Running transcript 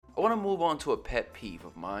I want to move on to a pet peeve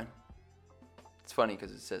of mine. It's funny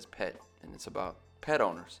because it says pet and it's about pet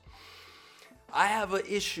owners. I have an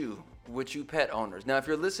issue with you pet owners. Now, if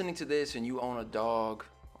you're listening to this and you own a dog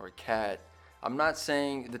or a cat, I'm not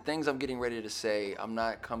saying the things I'm getting ready to say, I'm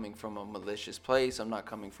not coming from a malicious place. I'm not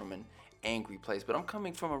coming from an angry place, but I'm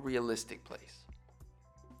coming from a realistic place.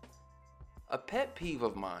 A pet peeve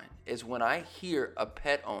of mine is when I hear a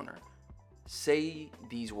pet owner say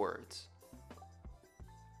these words.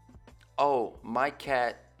 Oh, my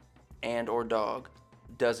cat and or dog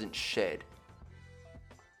doesn't shed.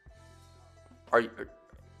 Are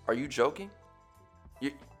you joking?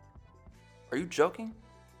 Are you joking?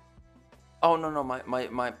 Oh, no,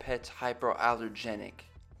 my pet's hypoallergenic.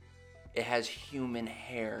 It has human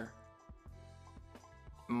hair.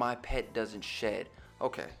 My pet doesn't shed.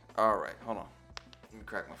 Okay, all right, hold on. Let me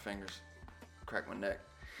crack my fingers, crack my neck.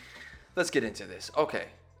 Let's get into this. Okay,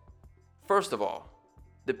 first of all,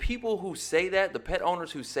 the people who say that, the pet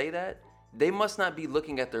owners who say that, they must not be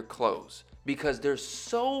looking at their clothes because there's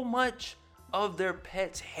so much of their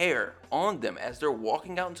pet's hair on them as they're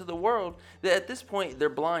walking out into the world that at this point they're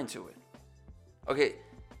blind to it. Okay,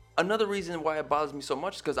 another reason why it bothers me so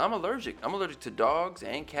much is because I'm allergic. I'm allergic to dogs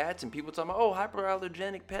and cats, and people talking about, oh,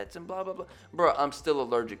 hyperallergenic pets and blah, blah, blah. Bro, I'm still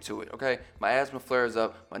allergic to it, okay? My asthma flares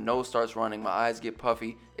up, my nose starts running, my eyes get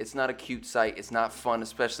puffy. It's not a cute sight. It's not fun,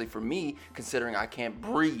 especially for me, considering I can't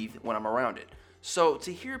breathe when I'm around it. So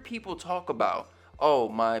to hear people talk about, oh,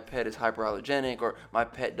 my pet is hyperallergenic or my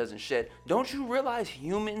pet doesn't shed, don't you realize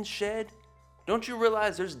humans shed? Don't you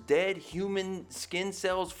realize there's dead human skin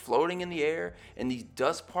cells floating in the air and these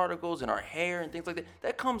dust particles in our hair and things like that?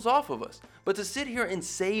 That comes off of us. But to sit here and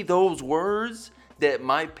say those words that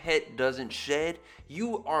my pet doesn't shed,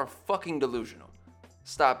 you are fucking delusional.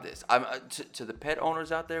 Stop this. To the pet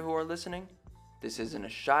owners out there who are listening, this isn't a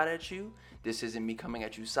shot at you. This isn't me coming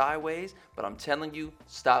at you sideways, but I'm telling you,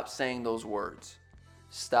 stop saying those words.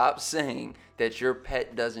 Stop saying that your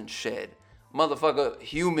pet doesn't shed. Motherfucker,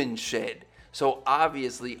 humans shed. So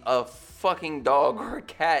obviously a fucking dog or a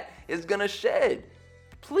cat is gonna shed.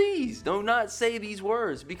 Please do not say these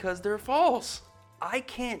words because they're false. I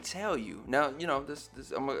can't tell you. Now, you know, this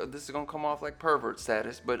is gonna come off like pervert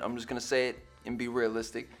status, but I'm just gonna say it and be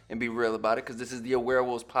realistic and be real about it because this is the Aware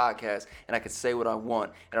Wolves podcast and I can say what I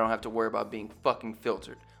want and I don't have to worry about being fucking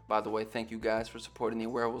filtered. By the way, thank you guys for supporting the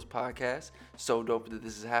Aware Wolves podcast. So dope that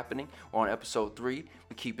this is happening. We're on episode 3.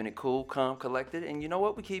 We're keeping it cool, calm, collected, and you know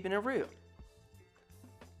what? We're keeping it real.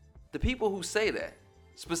 The people who say that,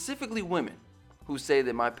 specifically women who say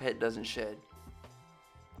that my pet doesn't shed,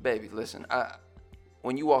 baby, listen,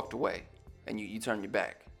 when you walked away and you turned your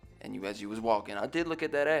back and as you was walking, I did look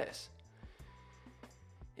at that ass.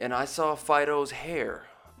 And I saw Fido's hair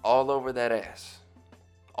all over that ass,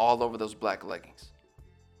 all over those black leggings.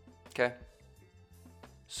 Okay?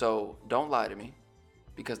 So don't lie to me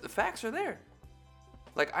because the facts are there.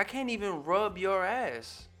 Like, I can't even rub your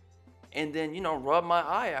ass and then, you know, rub my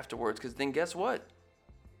eye afterwards because then guess what?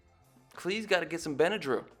 Clee's got to get some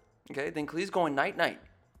Benadryl. Okay? Then Clee's going night-night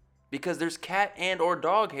because there's cat and or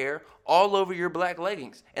dog hair all over your black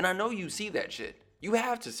leggings. And I know you see that shit. You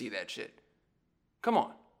have to see that shit. Come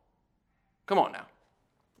on. Come on now.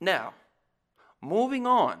 Now, moving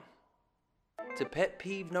on to pet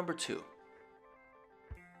peeve number 2.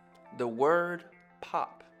 The word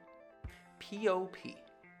pop. P-O-P.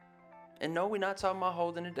 And no, we're not talking about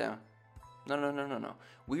holding it down. No.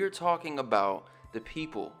 We are talking about the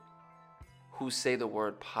people who say the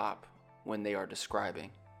word pop when they are describing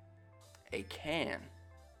a can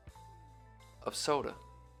of soda.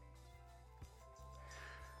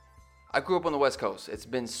 I grew up on the West Coast. It's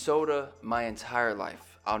been soda my entire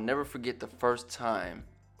life. I'll never forget the first time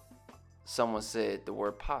someone said the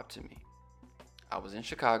word pop to me. I was in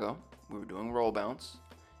Chicago. We were doing roll bounce.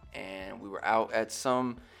 And we were out at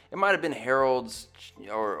it might have been Harold's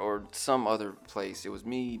or some other place. It was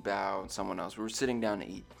me, Bao, and someone else. We were sitting down to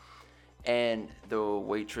eat. And the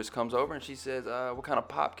waitress comes over and she says, what kind of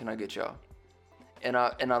pop can I get y'all? And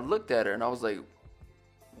I looked at her and I was like,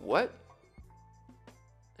 what?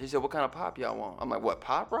 She said, what kind of pop y'all want? I'm like, what,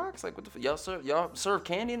 Pop Rocks? Like, what the y'all serve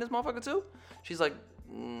candy in this motherfucker too? She's like,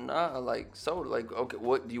 nah, like soda. Like, okay,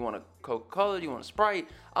 what, do you want a Coca-Cola? Do you want a Sprite?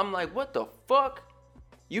 I'm like, what the fuck?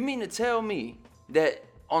 You mean to tell me that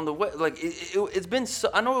on the way, like, it's been,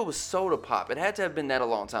 I know it was soda pop. It had to have been that a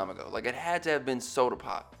long time ago. Like, it had to have been soda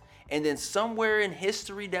pop. And then somewhere in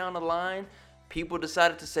history down the line, people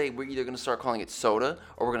decided to say, we're either going to start calling it soda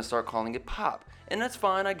or we're going to start calling it pop. And that's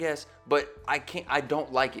fine, I guess, but I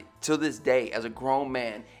don't like it. To this day, as a grown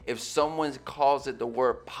man, if someone calls it the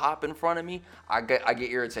word pop in front of me, I get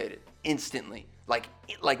irritated instantly.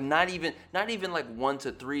 Like not even like 1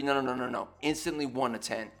 to 3. No. Instantly 1 to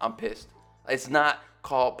 10. I'm pissed. It's not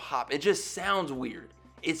called pop. It just sounds weird.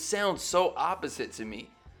 It sounds so opposite to me.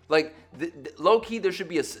 Like low key,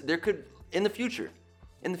 there could in the future,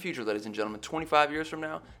 ladies and gentlemen, 25 years from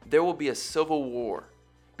now, there will be a civil war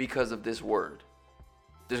because of this word.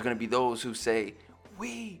 There's gonna be those who say,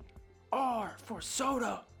 "We are for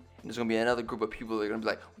soda," and there's gonna be another group of people that are gonna be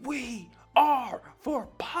like, "We are for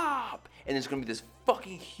pop," and there's gonna be this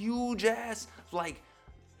fucking huge ass like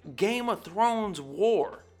Game of Thrones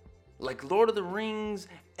war, like Lord of the Rings,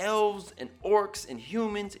 elves and orcs and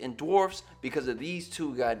humans and dwarfs, because of these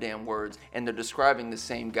two goddamn words, and they're describing the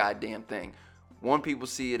same goddamn thing. One people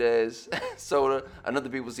see it as soda, another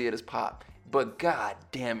people see it as pop. But god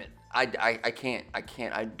damn it, I can't.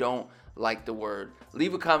 I don't like the word.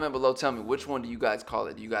 Leave a comment below. Tell me, which one do you guys call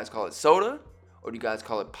it? Do you guys call it soda, or do you guys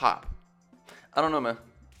call it pop? I don't know, man.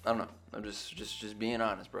 I don't know. I'm just being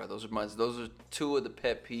honest, bro. Those are two of the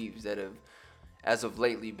pet peeves that have, as of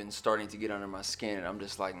lately, been starting to get under my skin, and I'm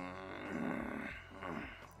just like,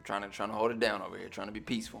 trying to hold it down over here, trying to be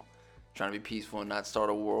peaceful and not start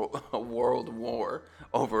a world war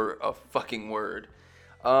over a fucking word.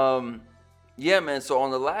 Yeah, man. So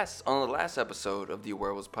on the last episode of the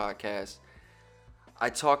Werewolves podcast, I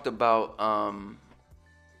talked about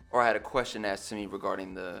or I had a question asked to me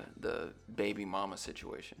regarding the baby mama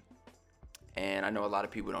situation, and I know a lot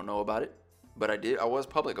of people don't know about it, but I was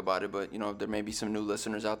public about it. But there may be some new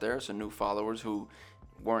listeners out there, some new followers who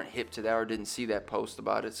weren't hip to that or didn't see that post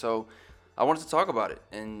about it. So I wanted to talk about it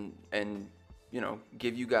and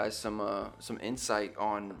give you guys some insight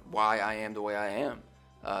on why I am the way I am,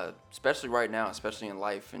 especially right now, especially in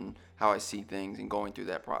life and how I see things and going through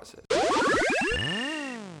that process.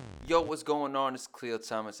 Yo, what's going on? It's Cleo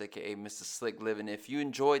Thomas, aka Mr. Slick Living. If you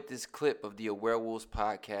enjoyed this clip of the Werewolves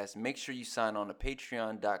podcast, make sure you sign on to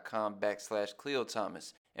patreon.com/Cleo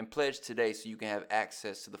Thomas and pledge today so you can have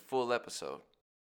access to the full episode.